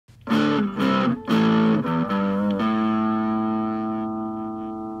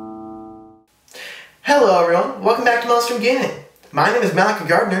Hello everyone, welcome back to MalStorm Gaming. My name is Malcolm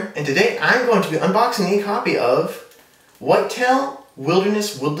Gardner, and today I'm going to be unboxing a copy of Whitetail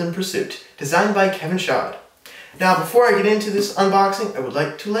Wilderness Woodland Pursuit, designed by Kevin Shaud. Now, before I get into this unboxing, I would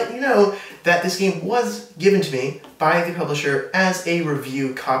like to let you know that this game was given to me by the publisher as a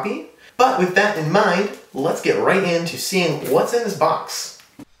review copy. But with that in mind, let's get right into seeing what's in this box.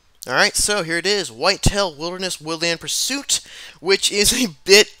 Alright, so here it is, Whitetail Wilderness Woodland Pursuit, which is a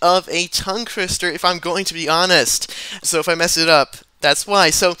bit of a tongue twister, if I'm going to be honest. So if I mess it up, that's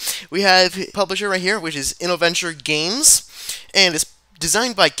why. So we have publisher right here, which is InnoVenture Games, and it's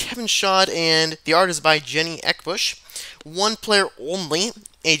designed by Kevin Shaud, and the art is by Jenny Eckbush. One player only,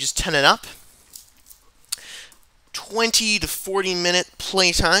 ages 10 and up. 20 to 40 minute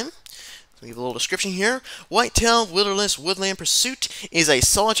playtime. We have a little description here. Whitetail Wilderness Woodland Pursuit is a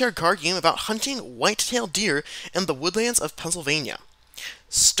solitaire card game about hunting whitetail deer in the woodlands of Pennsylvania.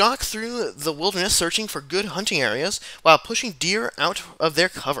 Stalk through the wilderness searching for good hunting areas while pushing deer out of their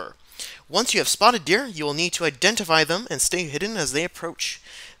cover. Once you have spotted deer, you will need to identify them and stay hidden as they approach.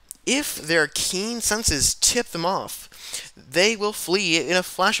 If their keen senses tip them off, they will flee in a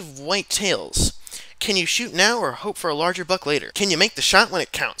flash of white tails. Can you shoot now or hope for a larger buck later? Can you make the shot when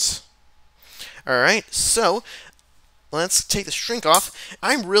it counts? Alright, so let's take the shrink off.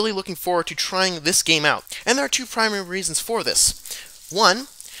 I'm really looking forward to trying this game out, and there are two primary reasons for this. One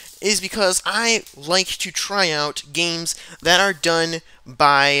is because I like to try out games that are done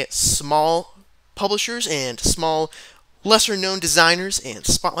by small publishers and small, lesser-known designers and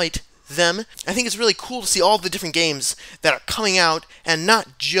spotlight them. I think it's really cool to see all the different games that are coming out and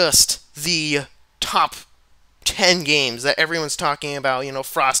not just the top 10 games that everyone's talking about, you know,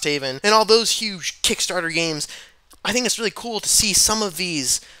 Frosthaven, and all those huge Kickstarter games. I think it's really cool to see some of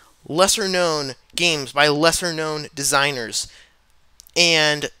these lesser-known games by lesser-known designers,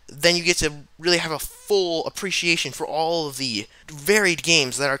 and then you get to really have a full appreciation for all of the varied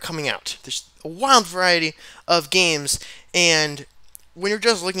games that are coming out. There's a wild variety of games, and when you're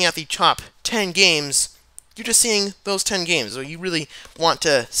just looking at the top 10 games, you're just seeing those 10 games, so you really want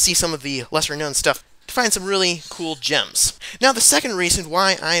to see some of the lesser-known stuff to find some really cool gems. Now, the second reason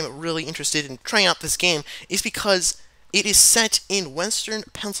why I'm really interested in trying out this game is because it is set in western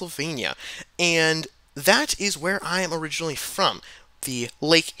Pennsylvania, and that is where I am originally from, the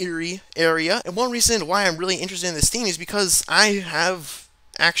Lake Erie area. And one reason why I'm really interested in this theme is because I have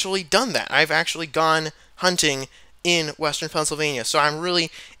actually done that. I've actually gone hunting in western Pennsylvania, so I'm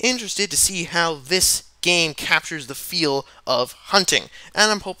really interested to see how this game captures the feel of hunting, and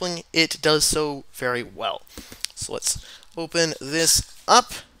I'm hoping it does so very well. So let's open this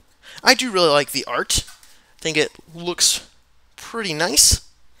up. I do really like the art. I think it looks pretty nice.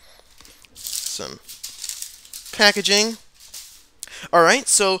 Some packaging. Alright,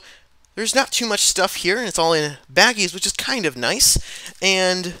 so there's not too much stuff here, and it's all in baggies, which is kind of nice,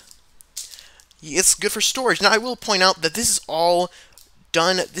 and it's good for storage. Now, I will point out that this is all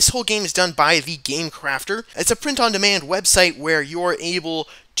done. This whole game is done by the Game Crafter. It's a print-on-demand website where you're able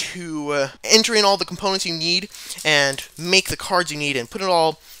to enter in all the components you need and make the cards you need and put it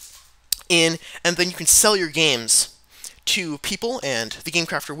all in, and then you can sell your games to people, and the Game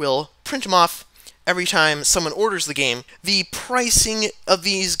Crafter will print them off every time someone orders the game. The pricing of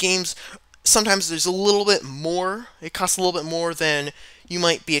these games, sometimes there's a little bit more. It costs a little bit more than you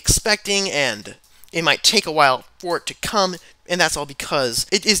might be expecting, and it might take a while for it to come, and that's all because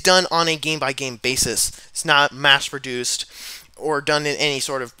it is done on a game-by-game basis. It's not mass-produced or done in any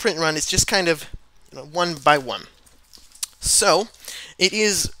sort of print run. It's just kind of, you know, one by one. So, it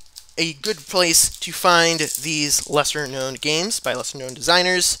is a good place to find these lesser-known games by lesser-known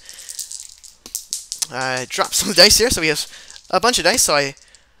designers. I dropped some dice here, so we have a bunch of dice, so I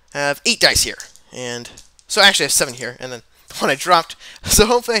have 8 dice here. And so actually I have 7 here, and then the one I dropped. So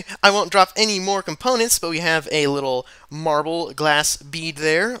hopefully I won't drop any more components, but we have a little marble glass bead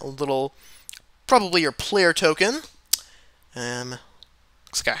there, a little, probably your player token.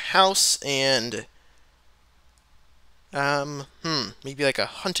 Looks like a house and maybe like a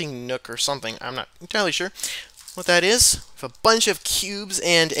hunting nook or something. I'm not entirely sure what that is. We have a bunch of cubes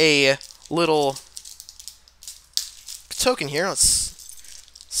and a little token here. Let's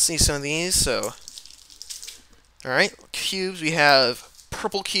see some of these. So, alright, cubes. We have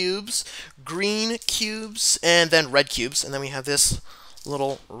purple cubes, green cubes, and then red cubes. And then we have this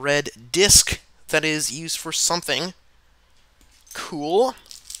little red disc that is used for something cool.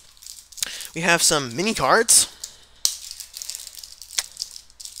 We have some mini cards.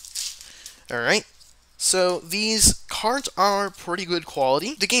 Alright, so these cards are pretty good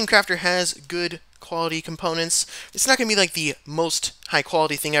quality. The Game Crafter has good quality components. It's not going to be like the most high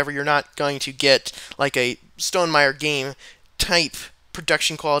quality thing ever. You're not going to get like a Stonemaier game type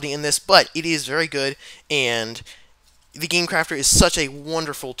production quality in this, but it is very good, and the Game Crafter is such a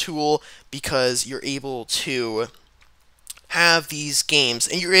wonderful tool because you're able to have these games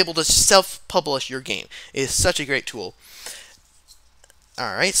and you're able to self-publish your game. It is such a great tool.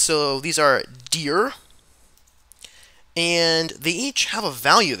 Alright, so these are deer, and they each have a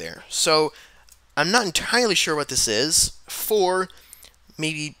value there. So I'm not entirely sure what this is. 4,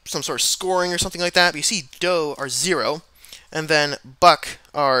 maybe some sort of scoring or something like that. But you see doe are 0, and then buck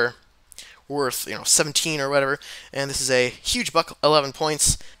are worth 17 or whatever. And this is a huge buck, 11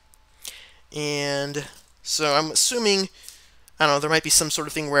 points. And so I'm assuming, I don't know, there might be some sort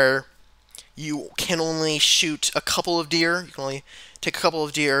of thing where you can only shoot a couple of deer. You can only take a couple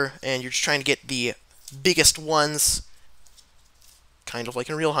of deer, and you're just trying to get the biggest ones, kind of like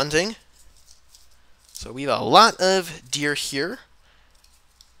in real hunting. So we have a lot of deer here.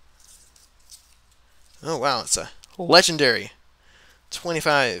 Oh wow, it's a legendary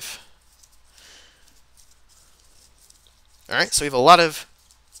 25. Alright, so we have a lot of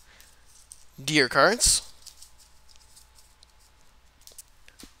deer cards.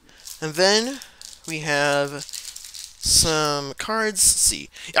 And then we have some cards. Let's see.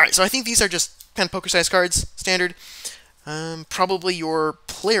 Alright, so I think these are just pen poker size cards, standard. Probably your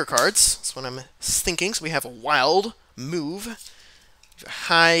player cards. That's what I'm thinking. So we have a wild, move,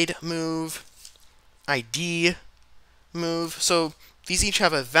 hide, move, ID, move. So these each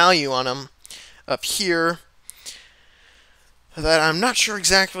have a value on them up here that I'm not sure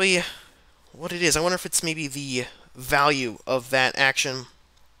exactly what it is. I wonder if it's maybe the value of that action.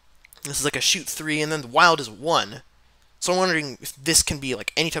 This is like a shoot 3, and then the wild is 1. So I'm wondering if this can be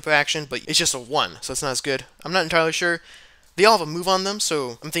like any type of action, but it's just a 1, so it's not as good. I'm not entirely sure. They all have a move on them,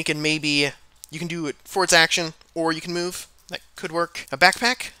 so I'm thinking maybe you can do it for its action, or you can move. That could work. A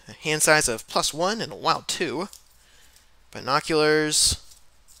backpack, a hand size of +1, and a wild 2. Binoculars,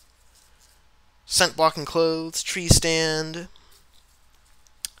 scent blocking clothes, tree stand,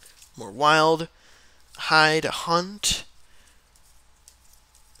 more wild, hide, hunt.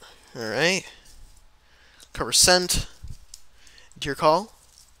 Alright. Cover scent, deer call,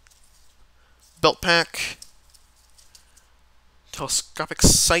 belt pack, telescopic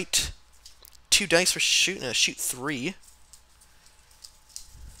sight, 2 dice for shoot and a shoot 3,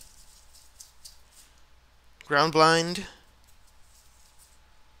 ground blind,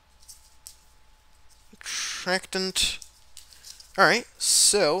 attractant. Alright,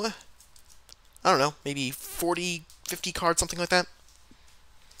 so I don't know, maybe 40, 50 cards, something like that.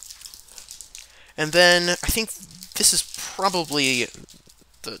 And then I think this is probably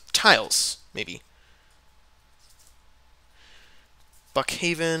the tiles, maybe.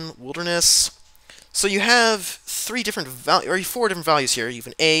 Buckhaven, Wilderness. So you have 4 different values here. You have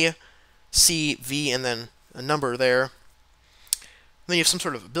an A, C, V, and then a number there. And then you have some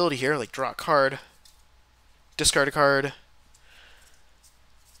sort of ability here, like draw a card, discard a card.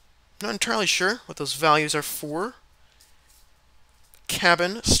 Not entirely sure what those values are for.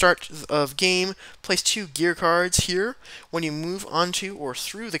 Cabin, start of game, place 2 gear cards here. When you move onto or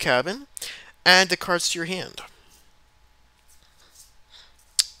through the cabin, add the cards to your hand.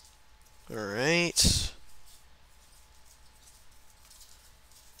 Alright.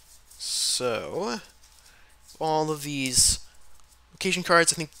 So, all of these location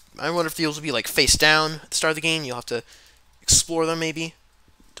cards, I wonder if these will be like face down at the start of the game. You'll have to explore them maybe.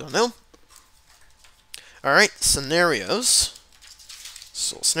 Don't know. Alright, scenarios.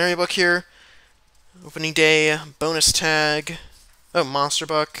 So, scenario book here. Opening day, bonus tag. Oh, monster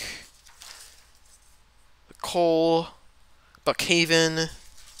buck. Coal. Buckhaven.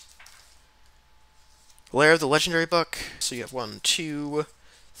 Lair of the legendary buck. So you have 1, 2,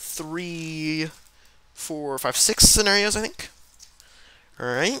 3, 4, 5, 6 scenarios, I think.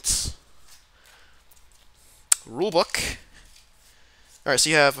 Alright. Rulebook. Alright, so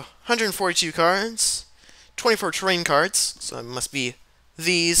you have 142 cards. 24 terrain cards. So it must be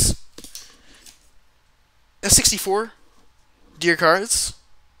these. 64 deer cards.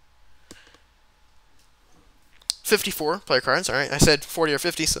 54 player cards. Alright, I said 40 or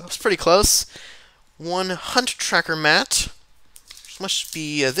 50, so it's pretty close. 1 hunt tracker mat. Which must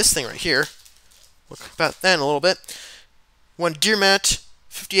be this thing right here. We'll talk about that in a little bit. 1 deer mat.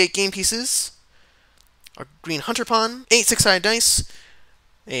 58 game pieces. A green hunter pawn. 8 6-sided dice.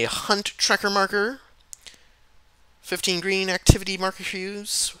 A hunt tracker marker. 15 green activity marker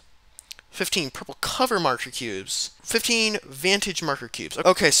cubes. 15 purple cover marker cubes. 15 vantage marker cubes.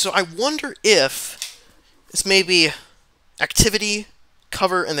 Okay, so I wonder if it's maybe activity,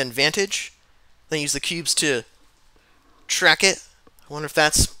 cover, and then vantage. Then use the cubes to track it. I wonder if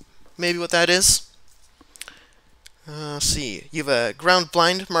that's maybe what that is. Let's see. You have a ground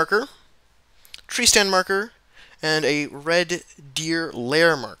blind marker, tree stand marker, and a red deer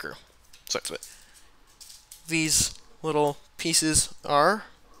lair marker. So that's what these little pieces are.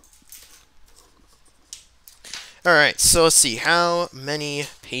 Alright, so let's see. How many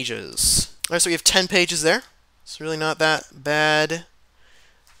pages? Alright, so we have 10 pages there. It's really not that bad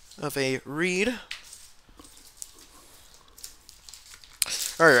of a read.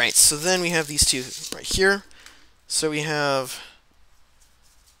 Alright, so then we have these two right here. So we have,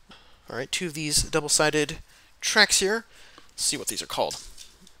 alright, 2 of these double-sided tracks here. Let's see what these are called.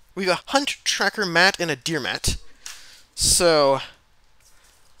 We have a hunt tracker mat and a deer mat. So, I'm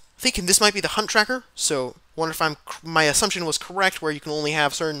thinking this might be the hunt tracker. So, wonder if my assumption was correct, where you can only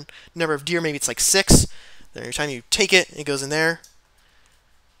have a certain number of deer. Maybe it's like 6. Then every time you take it, it goes in there.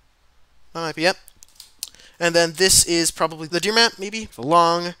 That might be it. And then this is probably the deer mat, maybe. The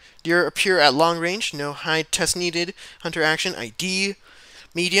long deer appear at long range. No hide test needed. Hunter action ID.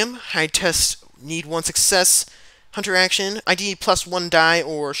 Medium. Hide test need 1 success. Hunter action ID +1 die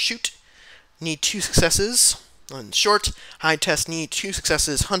or shoot. Need 2 successes. On short. Hide test need 2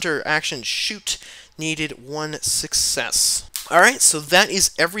 successes. Hunter action shoot. Needed 1 success. Alright, so that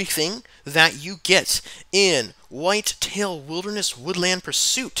is everything that you get in Whitetail Wilderness Woodland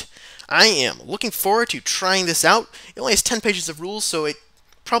Pursuit. I am looking forward to trying this out. It only has 10 pages of rules, so it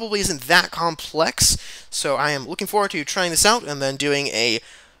probably isn't that complex. So I am looking forward to trying this out and then doing a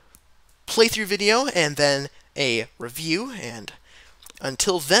playthrough video and then a review. And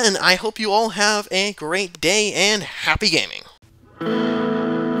until then, I hope you all have a great day and happy gaming.